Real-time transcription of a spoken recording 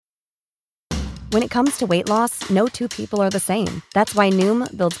When it comes to weight loss, no two people are the same. That's why Noom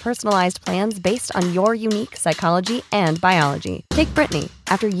builds personalized plans based on your unique psychology and biology. Take Brittany.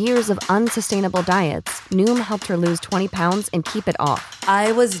 After years of unsustainable diets, Noom helped her lose 20 pounds and keep it off.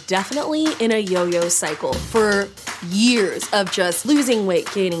 I was definitely in a yo-yo cycle for years of just losing weight,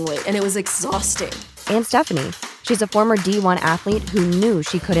 gaining weight, and it was exhausting. And Stephanie. She's a former D1 athlete who knew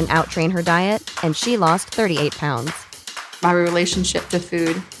she couldn't out-train her diet, and she lost 38 pounds. My relationship to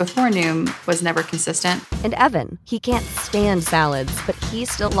food before Noom was never consistent. And Evan, he can't stand salads, but he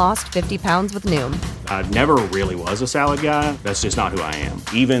still lost 50 pounds with Noom. I never really was a salad guy. That's just not who I am.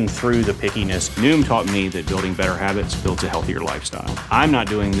 Even through the pickiness, Noom taught me that building better habits builds a healthier lifestyle. I'm not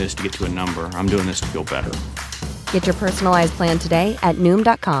doing this to get to a number. I'm doing this to feel better. Get your personalized plan today at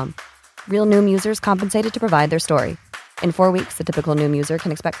Noom.com. Real Noom users compensated to provide their story. In 4 weeks, the typical Noom user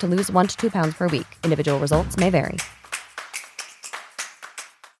can expect to lose 1 to 2 pounds per week. Individual results may vary.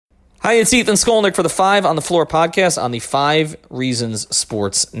 Hi, it's Ethan Skolnick for the Five on the Floor podcast on the 5 Reasons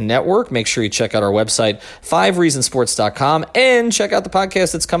Sports Network. Make sure you check out our website, 5reasonsports.com, and check out the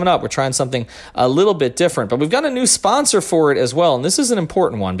podcast that's coming up. We're trying something a little bit different, but we've got a new sponsor for it as well, and this is an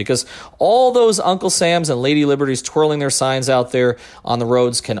important one because all those Uncle Sams and Lady Liberties twirling their signs out there on the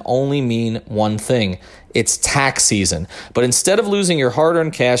roads can only mean one thing. It's tax season. But instead of losing your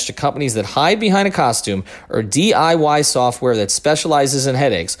hard-earned cash to companies that hide behind a costume or DIY software that specializes in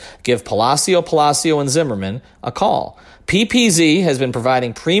headaches, give Palacio, and Zimmerman a call. PPZ has been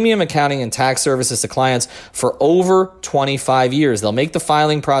providing premium accounting and tax services to clients for over 25 years. They'll make the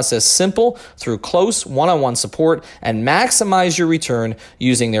filing process simple through close one-on-one support and maximize your return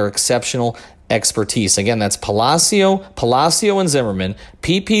using their exceptional expertise. Again, that's Palacio, and Zimmerman,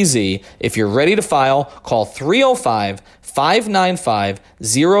 PPZ. If you're ready to file, call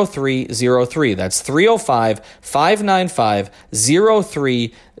 305-595-0303. That's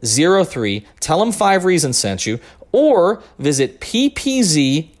 305-595-0303. Tell them 5 Reasons sent you, or visit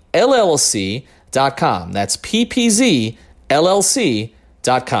ppzllc.com. That's ppzllc.com.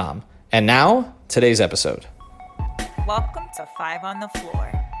 And now, today's episode. Welcome to 5 on the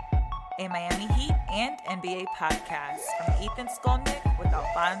Floor, a Miami Heat and NBA podcast from Ethan Skolnick with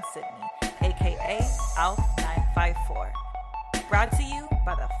Alphonse Sidney, a.k.a. ALF954. Brought to you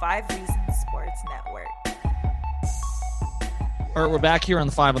by the 5 Reasons Sports Network. All right, we're back here on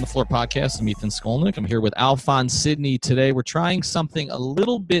the 5 on the Floor podcast. I'm Ethan Skolnick. I'm here with Alphonse Sidney today. We're trying something a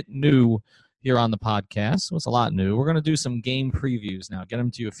little bit new here on the podcast. Well, it's a lot new. We're going to do some game previews now, get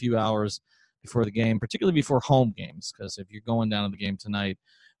them to you a few hours before the game, particularly before home games, because if you're going down to the game tonight,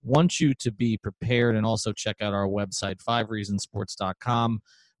 want you to be prepared, and also check out our website, 5reasonsports.com.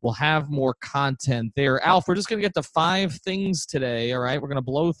 We'll have more content there. Alf, we're just going to get to 5 things today, all right? We're going to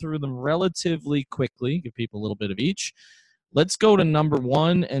blow through them relatively quickly, give people a little bit of each. Let's go to number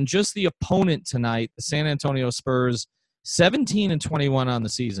 1, and just the opponent tonight, the San Antonio Spurs, 17-21 on the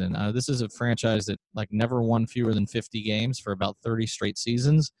season. This is a franchise that never won fewer than 50 games for about 30 straight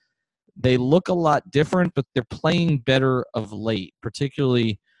seasons. They look a lot different, but they're playing better of late,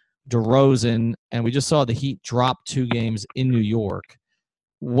 particularly DeRozan, and we just saw the Heat drop 2 games in New York.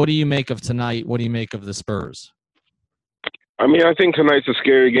 What do you make of tonight? What do you make of the Spurs? I mean, I think tonight's a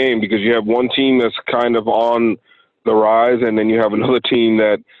scary game because you have one team that's kind of on the rise, and then you have another team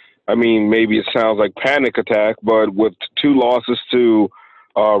that, I mean, maybe it sounds like panic attack, but with 2 losses to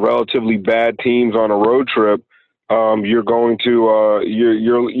relatively bad teams on a road trip, you're going to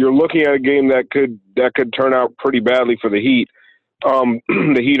you're looking at a game that could turn out pretty badly for the Heat.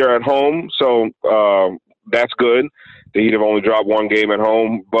 The Heat are at home, so that's good. The Heat have only dropped 1 game at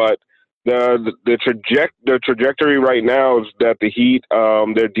home, but the trajectory right now is that the Heat,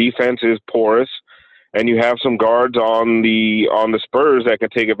 their defense is porous, and you have some guards on the Spurs that can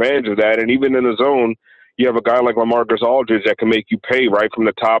take advantage of that. And even in the zone, you have a guy like LaMarcus Aldridge that can make you pay right from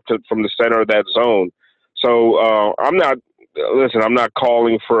the top from the center of that zone. So I'm not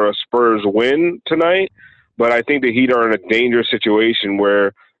calling for a Spurs win tonight, but I think the Heat are in a dangerous situation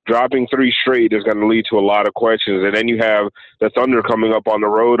where dropping 3 straight is going to lead to a lot of questions. And then you have the Thunder coming up on the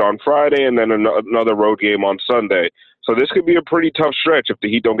road on Friday and then another road game on Sunday. So this could be a pretty tough stretch if the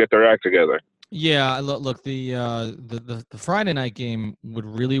Heat don't get their act together. Yeah, look, the Friday night game would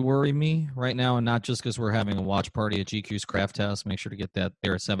really worry me right now, and not just because we're having a watch party at GQ's Craft House. Make sure to get that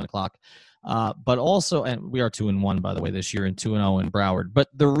there at 7 o'clock. But also, and we are 2-1 by the way this year, and 2-0 in Broward. But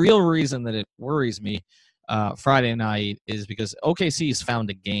the real reason that it worries me Friday night is because OKC's found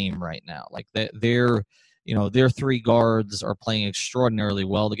a game right now. Like their 3 guards are playing extraordinarily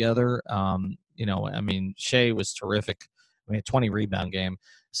well together. I mean, Shea was terrific. I mean, a 20 rebound game.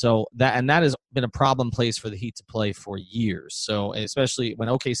 So that has been a problem place for the Heat to play for years. So especially when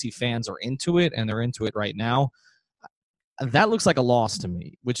OKC fans are into it, and they're into it right now, that looks like a loss to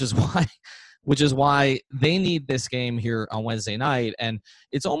me, which is why they need this game here on Wednesday night. And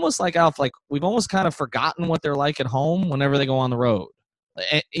it's almost like, Alf, like we've almost kind of forgotten what they're like at home whenever they go on the road.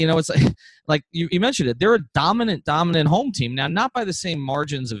 You know, it's like you mentioned it. They're a dominant home team. Now, not by the same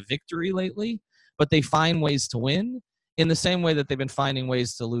margins of victory lately, but they find ways to win in the same way that they've been finding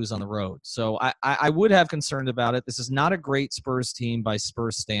ways to lose on the road. So I would have concern about it. This is not a great Spurs team by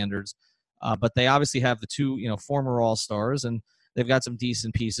Spurs standards, but they obviously have the two, former All-Stars, and they've got some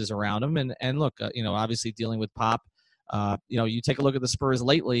decent pieces around them. And look, obviously dealing with Pop, you take a look at the Spurs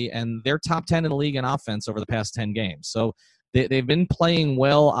lately, and they're top 10 in the league in offense over the past 10 games. So they've been playing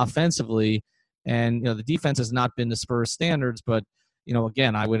well offensively, and the defense has not been the Spurs standards. But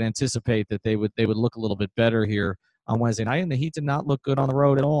again, I would anticipate that they would look a little bit better here on Wednesday night. And the Heat did not look good on the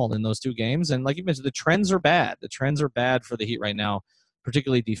road at all in those two games. And like you mentioned, the trends are bad. The trends are bad for the Heat right now,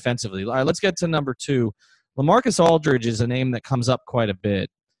 particularly defensively. All right, let's get to number 2. LaMarcus Aldridge is a name that comes up quite a bit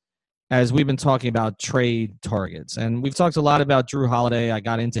as we've been talking about trade targets. And we've talked a lot about Jrue Holiday. I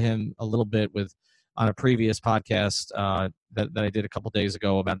got into him a little bit on a previous podcast that I did a couple days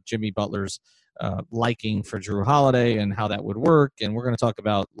ago about Jimmy Butler's liking for Jrue Holiday and how that would work. And we're going to talk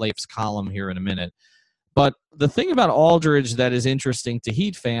about Leif's column here in a minute. But the thing about Aldridge that is interesting to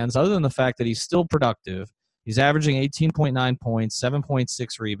Heat fans, other than the fact that he's still productive, he's averaging 18.9 points,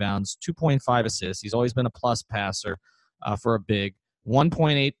 7.6 rebounds, 2.5 assists. He's always been a plus passer for a big,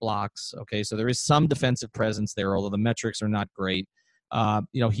 1.8 blocks. Okay, so there is some defensive presence there, although the metrics are not great.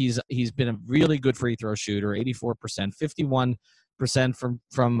 He's been a really good free throw shooter, 84%, 51%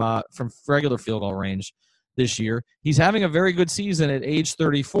 from regular field goal range this year. He's having a very good season at age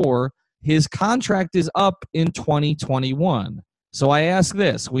 34. His contract is up in 2021. So I ask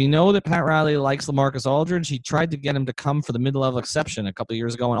this. We know that Pat Riley likes LaMarcus Aldridge. He tried to get him to come for the mid-level exception a couple of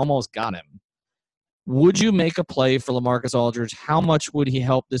years ago and almost got him. Would you make a play for LaMarcus Aldridge? How much would he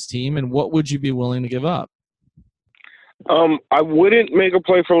help this team, and what would you be willing to give up? I wouldn't make a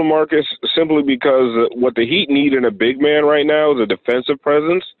play for LaMarcus simply because what the Heat need in a big man right now is a defensive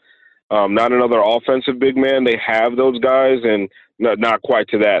presence, not another offensive big man. They have those guys, and not quite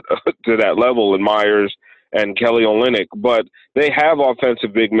to that level in Myers and Kelly Olynyk, but they have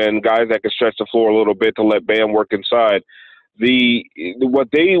offensive big men, guys that can stretch the floor a little bit to let Bam work inside. What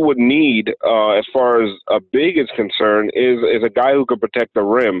they would need as far as a big is concerned is a guy who could protect the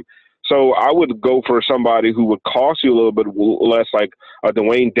rim. So I would go for somebody who would cost you a little bit less, like a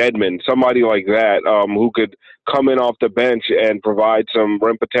Dwayne Dedmon, somebody like that, who could come in off the bench and provide some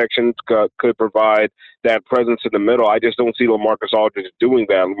rim protection, could provide that presence in the middle. I just don't see LaMarcus Aldridge doing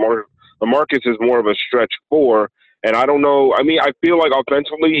that. LaMarcus is more of a stretch 4, and I don't know. I mean, I feel like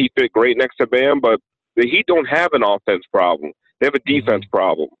offensively he fit great next to Bam, but the Heat don't have an offense problem. They have a defense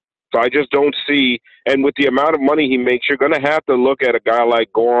problem. So I just don't see, and with the amount of money he makes, you're going to have to look at a guy like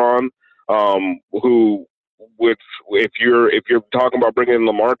Goran, who, if you're talking about bringing in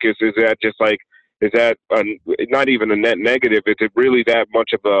LaMarcus, is that not even a net negative? Is it really that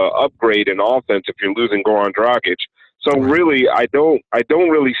much of a upgrade in offense if you're losing Goran Dragic? So really, I don't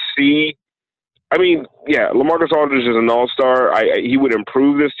really see. I mean, yeah, LaMarcus Aldridge is an all-star. He would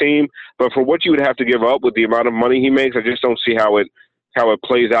improve this team, but for what you would have to give up with the amount of money he makes, I just don't see how it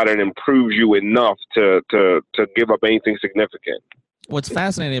plays out and improves you enough to give up anything significant. What's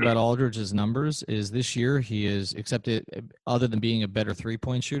fascinating about Aldridge's numbers is this year he is, other than being a better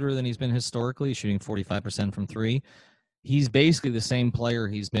three-point shooter than he's been historically, shooting 45% from three, he's basically the same player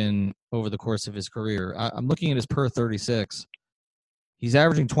he's been over the course of his career. I'm looking at his per 36. He's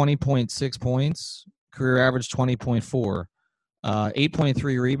averaging 20.6 points, career average 20.4,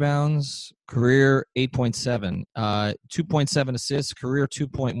 8.3 rebounds, career 8.7, 2.7 assists, career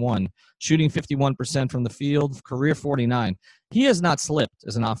 2.1, shooting 51% from the field, career 49. He has not slipped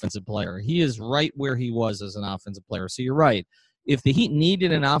as an offensive player. He is right where he was as an offensive player. So you're right. If the Heat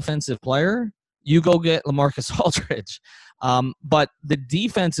needed an offensive player, you go get LaMarcus Aldridge. But the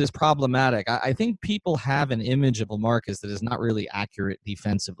defense is problematic. I think people have an image of LaMarcus that is not really accurate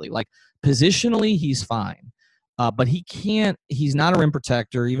defensively. Like, positionally, he's fine. But he's not a rim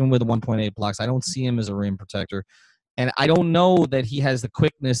protector, even with a 1.8 blocks. I don't see him as a rim protector. And I don't know that he has the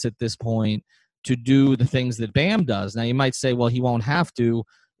quickness at this point to do the things that Bam does. Now, you might say, well, he won't have to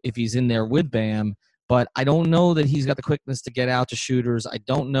if he's in there with Bam. But I don't know that he's got the quickness to get out to shooters. I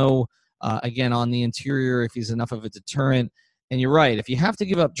don't know, again, on the interior, if he's enough of a deterrent. And you're right. If you have to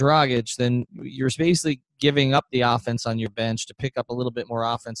give up Dragic, then you're basically giving up the offense on your bench to pick up a little bit more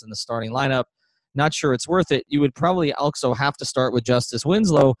offense in the starting lineup. not sure it's worth it. You would probably also have to start with Justice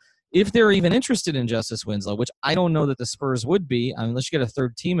Winslow if they're even interested in Justice Winslow, which I don't know that the Spurs would be, unless you get a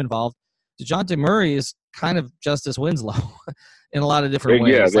third team involved. DeJounte Murray is kind of Justice Winslow in a lot of different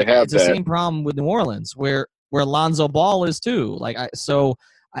ways. Yeah, they have it's the same problem with New Orleans, where Lonzo Ball is too.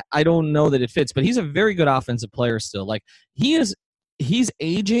 I don't know that it fits, but he's a very good offensive player still. Like he's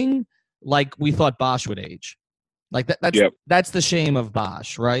aging like we thought Bosh would age. Like that's the shame of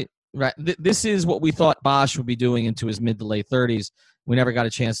Bosh, right? Right. This is what we thought Bosh would be doing into his mid to late 30s. We never got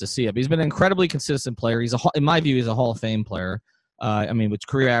a chance to see it. But he's been an incredibly consistent player. In my view, he's a Hall of Fame player. With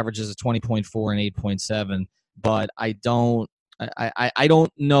career averages of 20.4 and 8.7. But I don't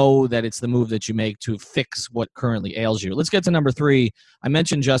know that it's the move that you make to fix what currently ails you. Let's get to number 3. I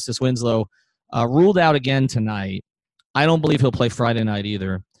mentioned Justice Winslow, ruled out again tonight. I don't believe he'll play Friday night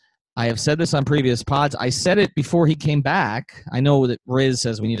either. I have said this on previous pods. I said it before he came back. I know that Riz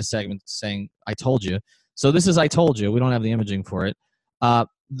says we need a segment saying, I told you. So this is I told you. We don't have the imaging for it.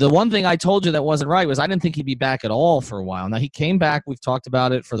 The one thing I told you that wasn't right was I didn't think he'd be back at all for a while. Now, he came back. We've talked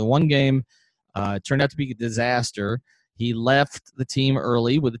about it for the one game. It turned out to be a disaster. He left the team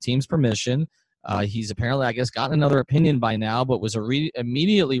early with the team's permission. He's apparently, I guess, gotten another opinion by now, but was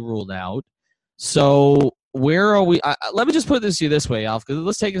immediately ruled out. So where are we? Let me just put this to you this way, Alf, because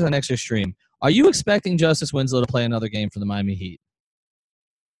let's take it to the next extreme. Are you expecting Justice Winslow to play another game for the Miami Heat?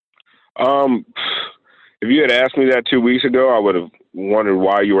 If you had asked me that 2 weeks ago, I would have wondered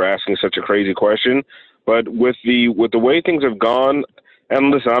why you were asking such a crazy question. But with the way things have gone, and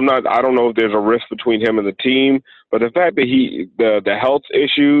listen, I don't know if there's a rift between him and the team, but the fact that the health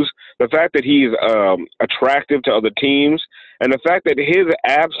issues, the fact that he's attractive to other teams, and the fact that his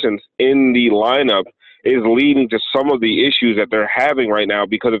absence in the lineup is leading to some of the issues that they're having right now.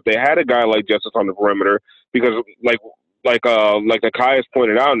 Because if they had a guy like Justice on the perimeter, because like Nekias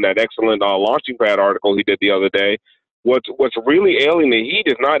pointed out in that excellent launching pad article he did the other day, what's really ailing the Heat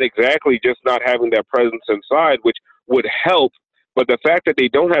is not exactly just not having that presence inside, which would help, but the fact that they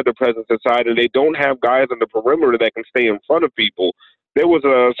don't have the presence inside and they don't have guys on the perimeter that can stay in front of people. There was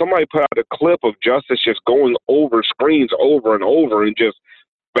somebody put out a clip of Justice just going over screens over and over and just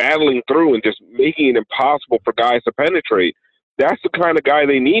battling through and just making it impossible for guys to penetrate. That's the kind of guy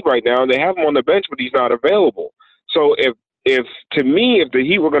they need right now, and they have him on the bench, but he's not available. So if the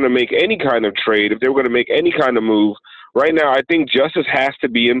Heat were going to make any kind of trade, if they were going to make any kind of move, right now I think Justice has to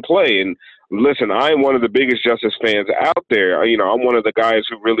be in play. And listen, I am one of the biggest Justice fans out there. I'm one of the guys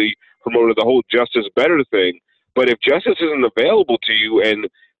who really promoted the whole Justice Better thing. But if Justice isn't available to you, and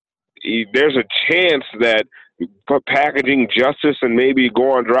there's a chance that packaging Justice and maybe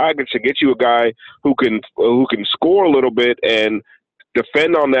Goran Dragic to get you a guy who can score a little bit and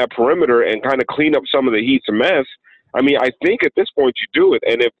defend on that perimeter and kind of clean up some of the Heat's mess, I mean, I think at this point you do it.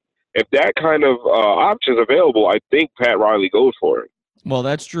 And if that kind of option is available, I think Pat Riley goes for it. Well,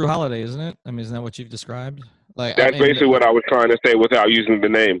 that's Drew Holiday, isn't it? I mean, isn't that what you've described? That's basically what I was trying to say without using the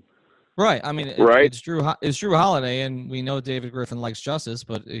name. Right. I mean, right? It's Drew Holiday, and we know David Griffin likes Justice,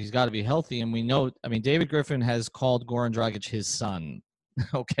 but he's got to be healthy. And we know, David Griffin has called Goran Dragic his son.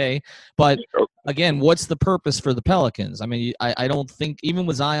 Okay. But again, what's the purpose for the Pelicans? I mean, I don't think, even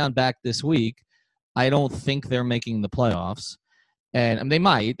with Zion back this week, I don't think they're making the playoffs. And they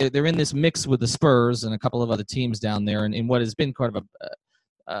might. They're in this mix with the Spurs and a couple of other teams down there, and in what has been kind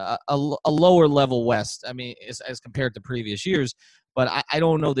of a lower level West. I mean, as compared to previous years. But I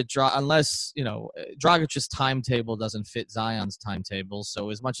don't know that unless Dragic's timetable doesn't fit Zion's timetable. So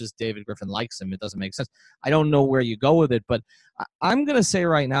as much as David Griffin likes him, it doesn't make sense. I don't know where you go with it, but I'm going to say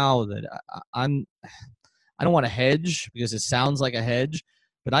right now that I don't want to hedge because it sounds like a hedge.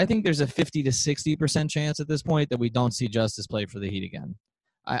 But I think there's a 50 to 60% chance at this point that we don't see Justice play for the Heat again.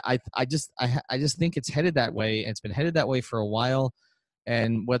 I just think it's headed that way. It's been headed that way for a while.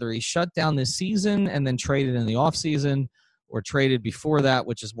 And whether he's shut down this season and then traded in the offseason or traded before that,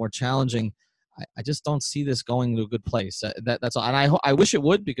 which is more challenging, I just don't see this going to a good place. That's all. And I wish it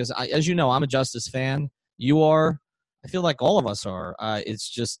would because, as you know, I'm a Justice fan. You are. I feel like all of us are. It's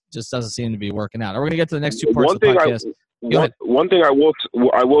just doesn't seem to be working out. We're going to get to the next two parts of the podcast. One thing I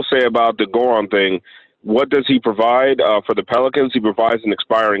will say about the Goran thing, what does he provide for the Pelicans? He provides an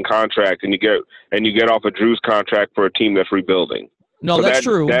expiring contract, and you get off of Drew's contract for a team that's rebuilding. No, so that's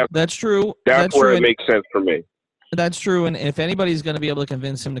true. That's true. That's where it makes sense for me. That's true. And if anybody's going to be able to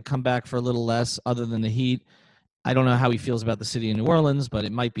convince him to come back for a little less other than the Heat, I don't know how he feels about the city of New Orleans, but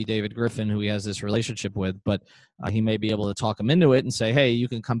it might be David Griffin who he has this relationship with. But he may be able to talk him into it and say, hey, you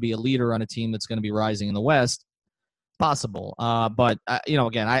can come be a leader on a team that's going to be rising in the West. Possible. But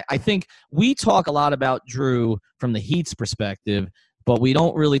again, I think we talk a lot about Drew from the Heat's perspective. but we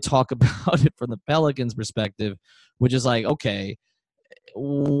don't really talk about it from the Pelicans' perspective, which is like, okay,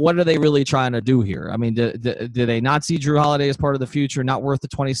 what are they really trying to do here? I mean, do they not see Drew Holiday as part of the future, not worth the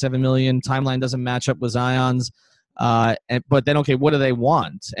 $27 million? Timeline doesn't match up with Zion's. But then, okay, what do they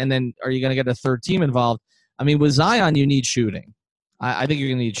want? And then are you going to get a third team involved? I mean, with Zion, you need shooting. I think you're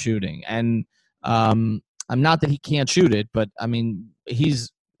going to need shooting. And I'm not that he can't shoot it, but, I mean,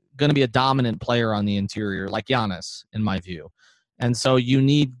 he's going to be a dominant player on the interior, like Giannis, in my view. And so you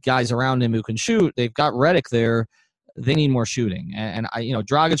need guys around him who can shoot. They've got Redick there. They need more shooting. And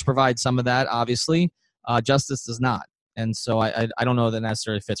Dragic provides some of that, obviously. Justice does not. And so I don't know that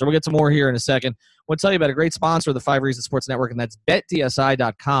necessarily fits. So we'll get to more here in a second. I want to tell you about a great sponsor of the 5 Reasons Sports Network, and that's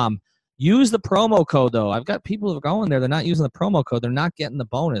BetDSI.com. Use the promo code, though. I've got people who are going there. They're not using the promo code. They're not getting the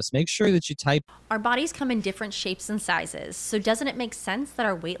bonus. Make sure that you type. Our bodies come in different shapes and sizes, so doesn't it make sense that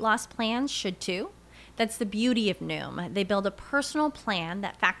our weight loss plans should too? That's the beauty of Noom. They build a personal plan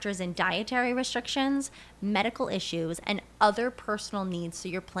that factors in dietary restrictions, medical issues, and other personal needs so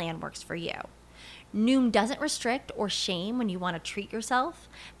your plan works for you. Noom doesn't restrict or shame when you want to treat yourself.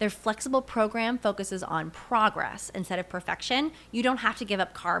 Their flexible program focuses on progress instead of perfection. You don't have to give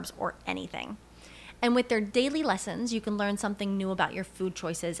up carbs or anything. And with their daily lessons, you can learn something new about your food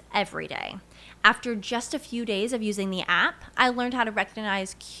choices every day. After just a few days of using the app, I learned how to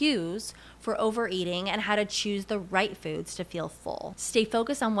recognize cues for overeating and how to choose the right foods to feel full. Stay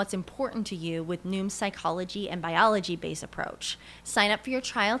focused on what's important to you with Noom's psychology and biology-based approach. Sign up for your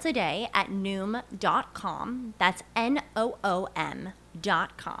trial today at Noom.com. That's Noom.com.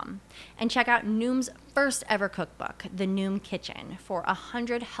 And check out Noom's first ever cookbook, The Noom Kitchen, for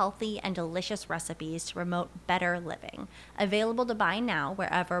 100 healthy and delicious recipes to promote better living. Available to buy now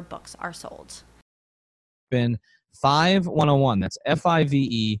wherever books are sold. Been 5101. That's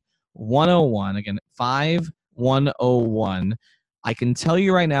FIVE 101. Again, 5101. I can tell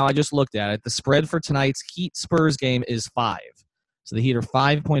you right now, I just looked at it. The spread for tonight's Heat Spurs game is 5. So the Heat are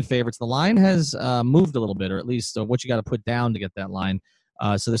 5-point favorites. The line has moved a little bit, or at least what you got to put down to get that line.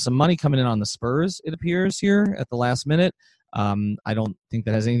 So there's some money coming in on the Spurs, it appears, here at the last minute. I don't think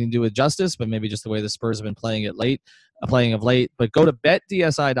that has anything to do with justice, but maybe just the way the Spurs have been playing of late. But go to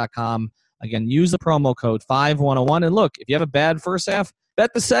BetDSI.com. Again, use the promo code 5101. And look, if you have a bad first half,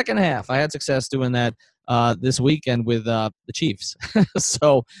 bet the second half. I had success doing that this weekend with the Chiefs.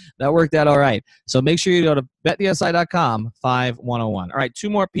 So that worked out all right. So make sure you go to BetDSI.com, 5101. All right,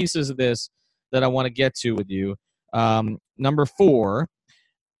 2 more pieces of this that I want to get to with you. Number 4,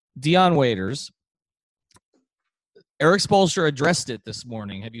 Dion Waiters. Eric Spoelstra addressed it this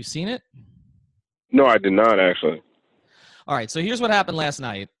morning. Have you seen it? No, I did not, actually. All right, so here's what happened last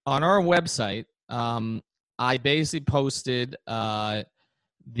night. On our website, I basically posted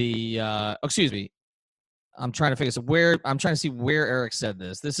excuse me. I'm trying to see where Eric said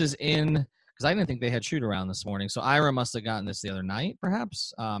this. This is because I didn't think they had shoot around this morning. So Ira must have gotten this the other night,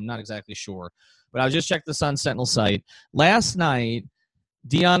 perhaps. I'm not exactly sure. But I just checked the Sun Sentinel site. Last night,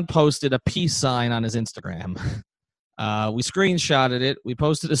 Dion posted a peace sign on his Instagram. We screenshotted it. We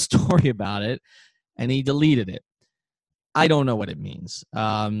posted a story about it, and he deleted it. I don't know what it means.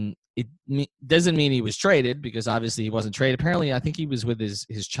 It doesn't mean he was traded, because obviously he wasn't traded. Apparently, I think he was with his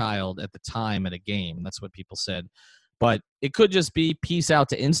child at the time at a game. That's what people said. But it could just be peace out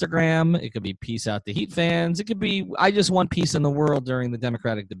to Instagram. It could be peace out to Heat fans. It could be, I just want peace in the world during the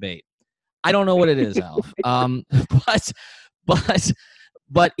Democratic debate. I don't know what it is, Alf.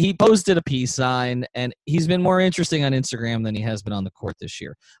 But he posted a peace sign, and he's been more interesting on Instagram than he has been on the court this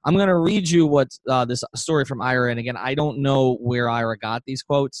year. I'm going to read you what this story from Ira, and again, I don't know where Ira got these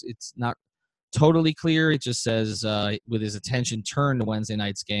quotes. It's not totally clear. It just says, with his attention turned to Wednesday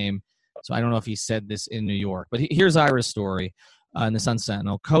night's game. So I don't know if he said this in New York. But here's Ira's story in the Sun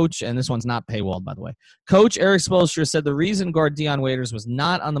Sentinel. Coach, and this one's not paywalled, by the way. Coach Eric Spoelstra said the reason guard Dion Waiters was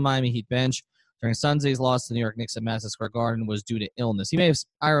not on the Miami Heat bench during Sunday's loss to the New York Knicks at Madison Square Garden was due to illness. He may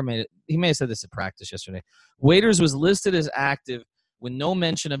have said this at practice yesterday. Waiters was listed as active with no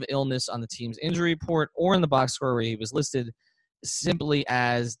mention of illness on the team's injury report or in the box score, where he was listed simply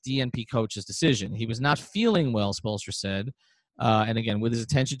as DNP coach's decision. He was not feeling well, Spoelstra said. And again, with his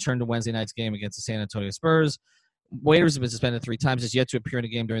attention turned to Wednesday night's game against the San Antonio Spurs, Waiters has been suspended 3 times, has yet to appear in a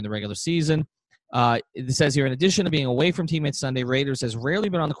game during the regular season. It says here, in addition to being away from teammates Sunday, Waiters has rarely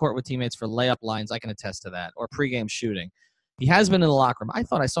been on the court with teammates for layup lines. I can attest to that, or pregame shooting. He has been in the locker room. I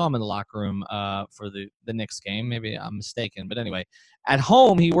thought I saw him in the locker room for the Knicks game. Maybe I'm mistaken. But anyway, at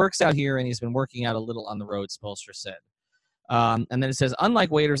home, he works out here, and he's been working out a little on the road, Spoelstra said. And then it says,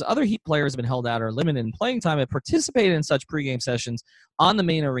 unlike Waiters, other Heat players have been held out or limited in playing time and participated in such pregame sessions on the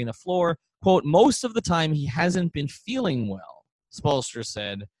main arena floor. Quote, most of the time he hasn't been feeling well. Spoelstra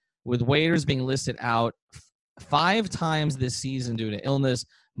said, with Waiters being listed out 5 times this season due to illness,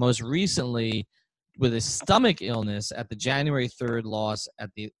 most recently with a stomach illness at the January 3rd loss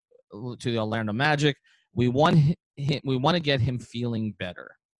to the Orlando Magic. We want to get him feeling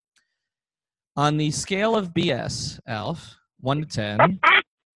better. On the scale of BS, Alf, 1 to 10,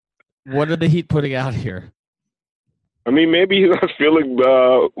 what are the Heat putting out here? I mean, maybe he's not feeling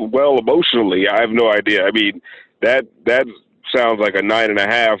well emotionally. I have no idea. I mean, that sounds like a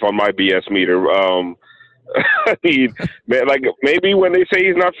 9.5 on my BS meter. I mean, like maybe when they say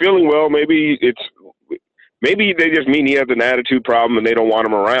he's not feeling well, maybe they just mean he has an attitude problem and they don't want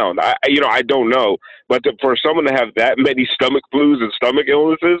him around. I don't know. But for someone to have that many stomach flus and stomach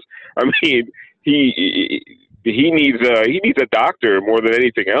illnesses, I mean, he needs a doctor more than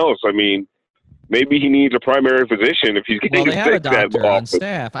anything else. I mean, maybe he needs a primary physician if he's getting they have a doctor on often.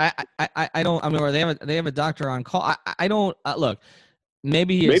 staff. I don't. I mean, or they have a doctor on call. I don't look.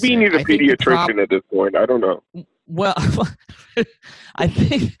 Maybe he needs a pediatrician at this point. I don't know. Well, I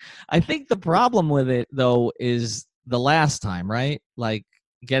think the problem with it though is the last time, right? Like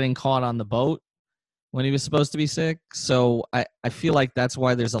getting caught on the boat when he was supposed to be sick. So I feel like that's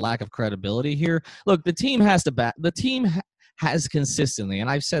why there's a lack of credibility here. Look, the team has to the team has consistently, and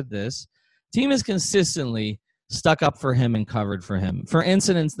I've said this, team has consistently stuck up for him and covered for him for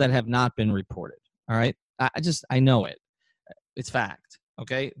incidents that have not been reported. All right. I know it. It's fact.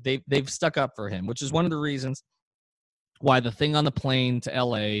 Okay. They've stuck up for him, which is one of the reasons why the thing on the plane to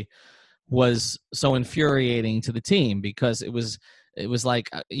LA was so infuriating to the team, because it was like,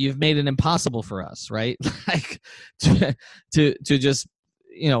 you've made it impossible for us, right? Like to just,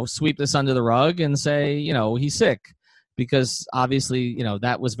 sweep this under the rug and say, he's sick, because obviously,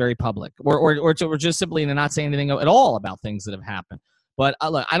 that was very public, or just simply to not say anything at all about things that have happened. But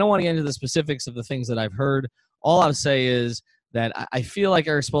look, I don't want to get into the specifics of the things that I've heard. All I'll say is that I feel like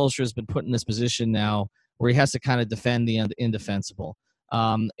Erik Spoelstra has been put in this position now where he has to kind of defend the indefensible.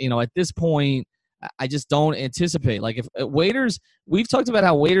 At this point, I just don't anticipate. Like if Waiters, we've talked about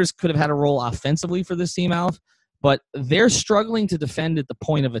how Waiters could have had a role offensively for this team, Alf, but they're struggling to defend at the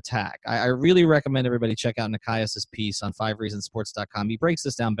point of attack. I really recommend everybody check out Nekias' piece on 5reasonsports.com. He breaks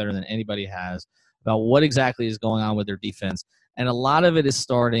this down better than anybody has about what exactly is going on with their defense. And a lot of it is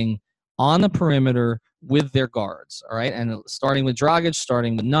starting on the perimeter with their guards, all right? And starting with Dragic,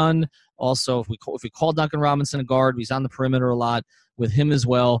 starting with Nunn. Also, if we call Duncan Robinson a guard, he's on the perimeter a lot with him as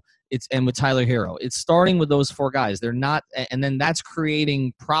well. And with Tyler Hero. It's starting with those 4 guys. They're not, and then that's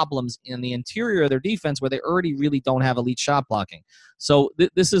creating problems in the interior of their defense where they already really don't have elite shot blocking. So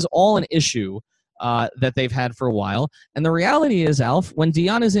this is all an issue that they've had for a while. And the reality is, Alf, when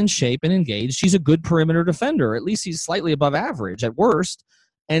Dion is in shape and engaged, he's a good perimeter defender. At least he's slightly above average at worst.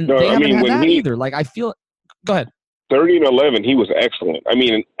 And they haven't had that either. Like, I feel – go ahead. 30 and 11, he was excellent. I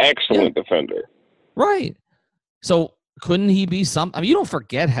mean, an excellent defender. Right. So – couldn't he be some? I mean, you don't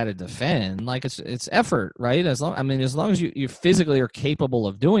forget how to defend. Like it's effort, right? As long as you physically are capable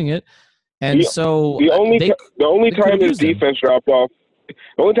of doing it, and the only time his defense dropped off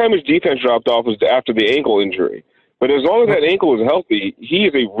was after the ankle injury. But as long as that ankle is healthy, he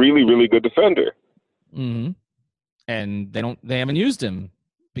is a really, really good defender. Mm-hmm. And they haven't used him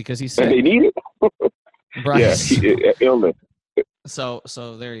because he's sick. And they need it. Right. Yeah, illness. So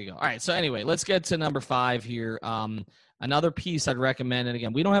there you go. All right. So anyway, let's get to number 5 here. Another piece I'd recommend, and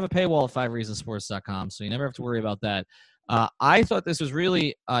again, we don't have a paywall at 5reasonsports.com, so you never have to worry about that. I thought this was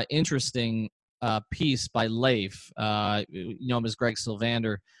really interesting piece by Leif, him as Greg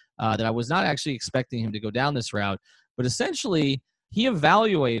Sylvander, that I was not actually expecting him to go down this route. But essentially, he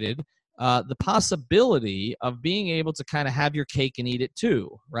evaluated the possibility of being able to kind of have your cake and eat it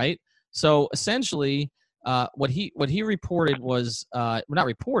too, right? So essentially, what he reported was not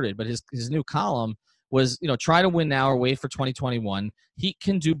reported, but his new column was, try to win now or wait for 2021. He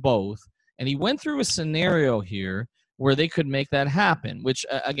can do both. And he went through a scenario here where they could make that happen, which,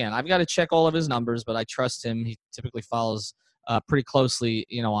 again, I've got to check all of his numbers, but I trust him. He typically follows pretty closely,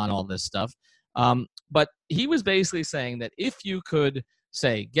 on all this stuff. But he was basically saying that if you could,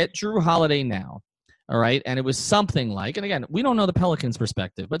 say, get Jrue Holiday now, all right, and it was something like, and again, we don't know the Pelicans'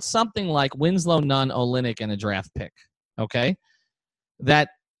 perspective, but something like Winslow, Nunn, Olynyk, and a draft pick, okay, that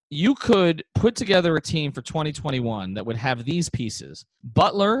you could put together a team for 2021 that would have these pieces: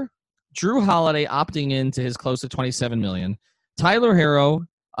 Butler, Jrue Holiday opting into his close to $27 million, Tyler Hero,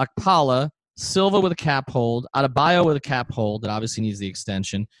 Okpala, Silva with a cap hold, Adebayo with a cap hold that obviously needs the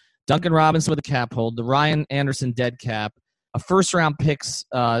extension, Duncan Robinson with a cap hold, the Ryan Anderson dead cap, a first-round pick's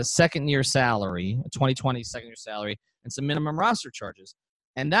second-year salary, a 2020 second-year salary, and some minimum roster charges.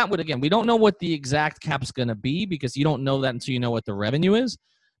 And that would, again, we don't know what the exact cap's going to be because you don't know that until you know what the revenue is.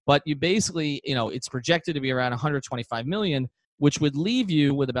 But you basically, it's projected to be around 125 million, which would leave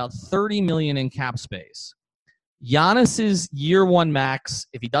you with about 30 million in cap space. Giannis's year one max,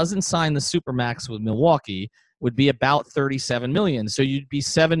 if he doesn't sign the super max with Milwaukee, would be about 37 million. So you'd be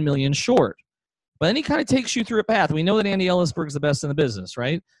 7 million short. But then he kind of takes you through a path. We know that Andy Ellisberg's the best in the business,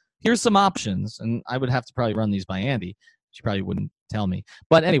 right? Here's some options, and I would have to probably run these by Andy. She probably wouldn't tell me.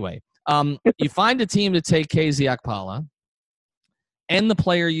 But anyway, you find a team to take KZ Okpala and the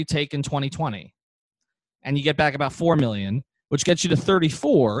player you take in 2020, and you get back about 4 million, which gets you to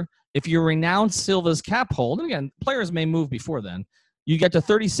 34. If you renounce Silva's cap hold, and again, players may move before then, you get to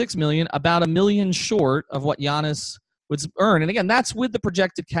 36 million, about $1 million short of what Giannis would earn. And again, that's with the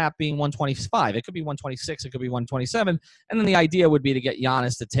projected cap being 125. It could be 126, it could be 127. And then the idea would be to get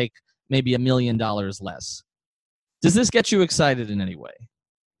Giannis to take maybe $1 million less. Does this get you excited in any way?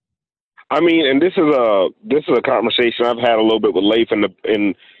 I mean, and this is a conversation I've had a little bit with Leif in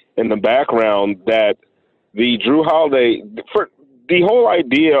the background, that the Jrue Holiday, for the whole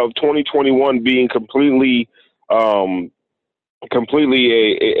idea of 2021 being completely a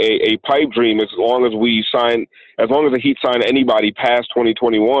pipe dream, as long as the Heat sign anybody past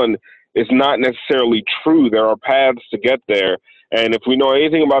 2021, is not necessarily true. There are paths to get there. And if we know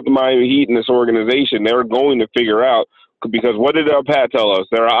anything about the Miami Heat and this organization, they're going to figure out, because what did Pat tell us?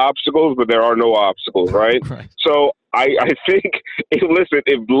 There are obstacles, but there are no obstacles, right? Right. So I think, listen,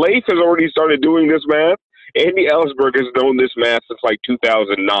 if Leif has already started doing this math, Andy Ellisberg has known this math since like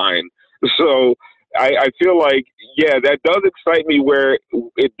 2009. So I feel like, yeah, that does excite me, where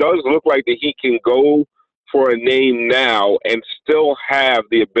it does look like the Heat can go for a name now and still have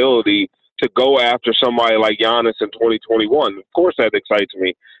the ability to go after somebody like Giannis in 2021. Of course, that excites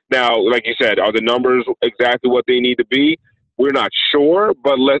me. Now, like you said, are the numbers exactly what they need to be? We're not sure,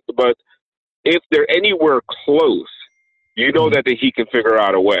 but if they're anywhere close, you know that the Heat can figure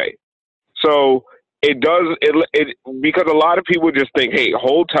out a way. So it does it because a lot of people just think, hey,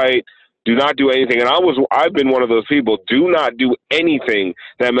 hold tight, do not do anything. And I've been one of those people. Do not do anything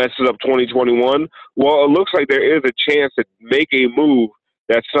that messes up 2021. Well, it looks like there is a chance to make a move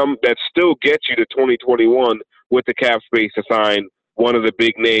that still gets you to 2021 with the cap space to sign one of the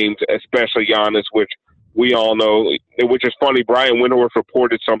big names, especially Giannis, which we all know, which is funny. Brian Windhorst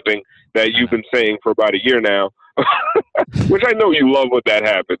reported something that you've been saying for about a year now, which I know you love when that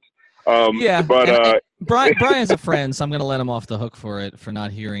happens. But Brian's a friend, so I'm going to let him off the hook for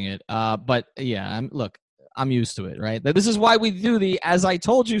not hearing it. But yeah, I'm used to it, right? This is why we do the "As I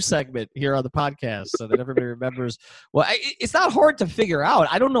Told You" segment here on the podcast, so that everybody remembers. Well, it's not hard to figure out.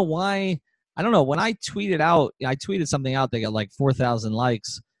 I don't know why. I don't know. When I tweeted something out that got like 4,000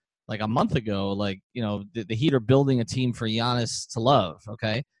 likes like a month ago. Like, the Heat are building a team for Giannis to love,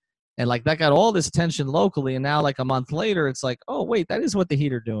 okay? And like that got all this attention locally, and now like a month later, it's like, oh wait, that is what the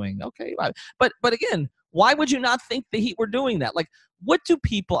Heat are doing, okay? But again, why would you not think the Heat were doing that? Like, what do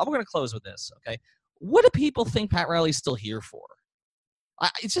people? I'm going to close with this, okay? What do people think Pat Riley's still here for?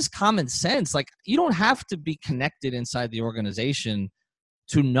 It's just common sense. Like, you don't have to be connected inside the organization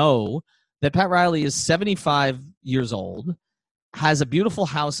to know that Pat Riley is 75 years old, has a beautiful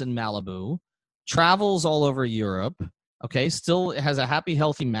house in Malibu, travels all over Europe, okay, still has a happy,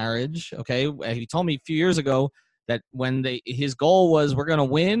 healthy marriage, okay? He told me a few years ago that when his goal was, we're going to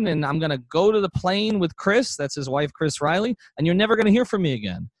win, and I'm going to go to the plane with Chris, that's his wife, Chris Riley, and you're never going to hear from me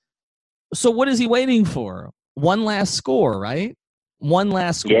again. So what is he waiting for? One last score, right? One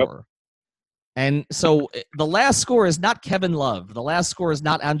last score. Yep. And so the last score is not Kevin Love. The last score is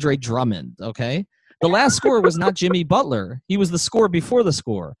not Andre Drummond, okay? The last score was not Jimmy Butler. He was the score before the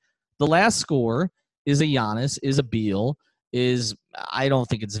score. The last score is a Giannis, is a Beal, I don't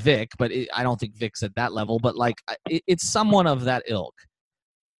think it's Vic, but I don't think Vic's at that level, but like it's someone of that ilk,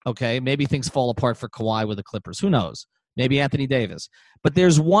 okay? Maybe things fall apart for Kawhi with the Clippers. Who knows? Maybe Anthony Davis. But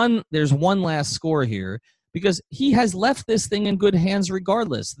there's one last score here, because he has left this thing in good hands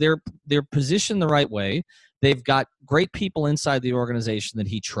regardless. They're positioned the right way. They've got great people inside the organization that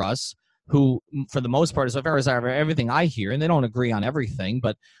he trusts, who, for the most part, as far as everything I hear, and they don't agree on everything,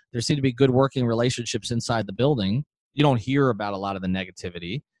 but there seem to be good working relationships inside the building. You don't hear about a lot of the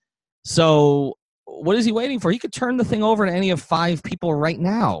negativity. So what is he waiting for? He could turn the thing over to any of 5 people right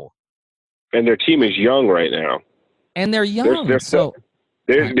now. And their team is young right now. And they're young.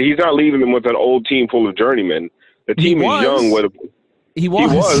 He's not leaving them with an old team full of journeymen. The team is young. He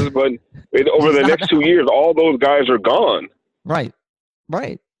was, but over the next 2 years, all those guys are gone. Right.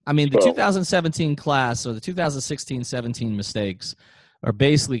 I mean, the 2017 class, or the 2016-17 mistakes, are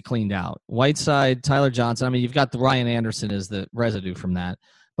basically cleaned out. Whiteside, Tyler Johnson. I mean, you've got the Ryan Anderson as the residue from that.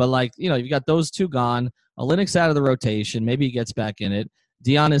 But, like, you know, you've got those two gone. Olynyk's out of the rotation. Maybe he gets back in it.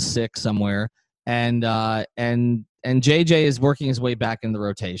 Dion is sick somewhere. And JJ is working his way back in the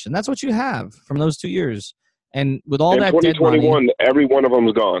rotation. That's what you have from those 2 years. And with all that 2021, every one of them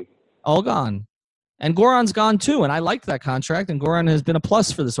is gone. All gone. And Goran's gone too, and I liked that contract, and Goran has been a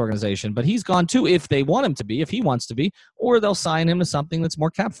plus for this organization. But he's gone too if they want him to be, if he wants to be, or they'll sign him to something that's more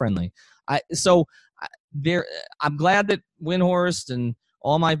cap-friendly. I'm glad that Windhorst and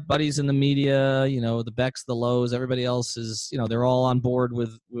all my buddies in the media, you know, the Becks, the Lows, everybody else is, you know, they're all on board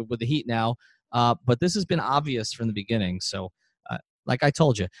with the Heat now. But this has been obvious from the beginning, so like I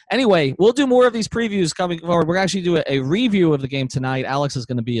told you. Anyway, we'll do more of these previews coming forward. We're actually doing a review of the game tonight. Alex is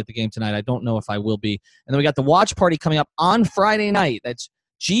going to be at the game tonight. I don't know if I will be. And then we got the watch party coming up on Friday night. That's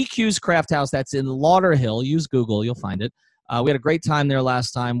GQ's Craft House. That's in Lauderhill. Use Google. You'll find it. We had a great time there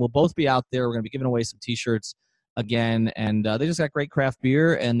last time. We'll both be out there. We're going to be giving away some T-shirts again. And they just got great craft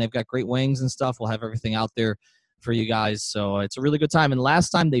beer, and they've got great wings and stuff. We'll have everything out there for you guys. So it's a really good time. And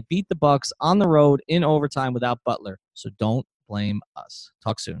last time they beat the Bucks on the road in overtime without Butler. So don't blame us.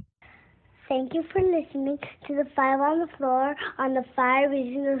 Talk soon. Thank you for listening to the Five on the Floor on the Five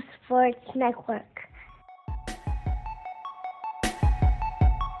Regional Sports Network.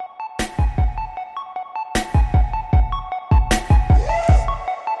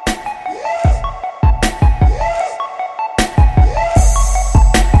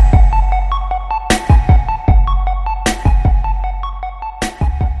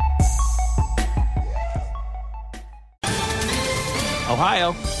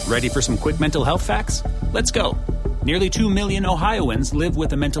 Ohio, ready for some quick mental health facts? Let's go. Nearly 2 million Ohioans live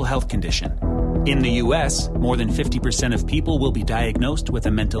with a mental health condition. In the U.S., more than 50% of people will be diagnosed with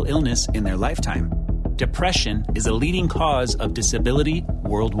a mental illness in their lifetime. Depression is a leading cause of disability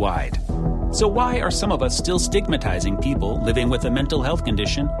worldwide. So why are some of us still stigmatizing people living with a mental health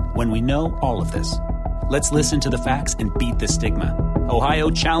condition when we know all of this? Let's listen to the facts and beat the stigma. Ohio,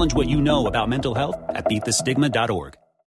 challenge what you know about mental health at beatthestigma.org.